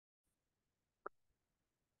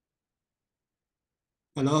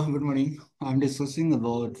Hello, good morning. I'm discussing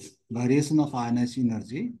about variation of ionization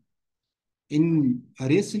energy. In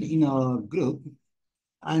variation in a group,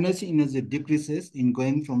 ionization energy decreases in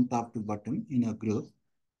going from top to bottom in a group.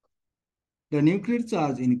 The nuclear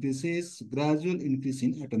charge increases, gradual increase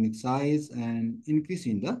in atomic size and increase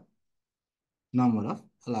in the number of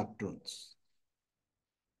electrons.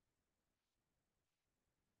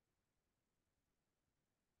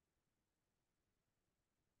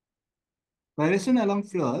 Variation along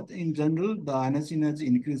fluid, in general, the ionization energy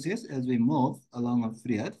increases as we move along a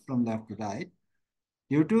fluid from left to right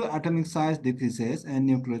due to atomic size decreases and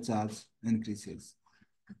nuclear charge increases.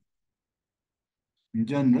 In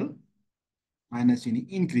general, ionization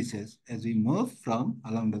increases as we move from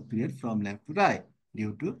along the period from left to right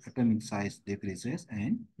due to atomic size decreases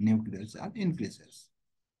and nuclear charge increases.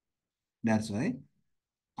 That's why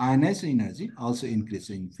ionization energy also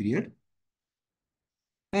increases in period,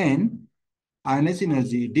 and ionization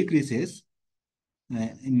energy decreases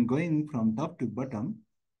in going from top to bottom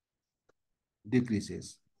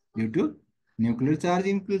decreases due to nuclear charge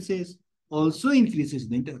increases, also increases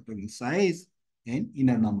the interatomic size and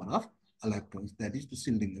inner number of electrons. That is the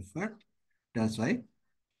shielding effect. That's why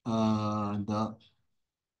the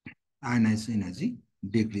ionization energy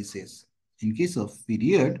decreases. In case of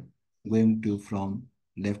period going to from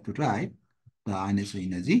left to right, the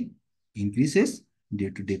ionization energy increases due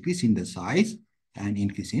to decrease in the size and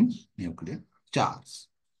increase in nuclear charge.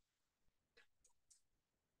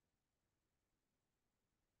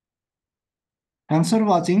 Thanks for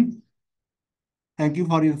watching. Thank you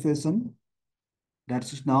for your question.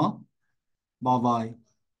 That's it now. Bye bye.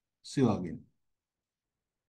 See you again.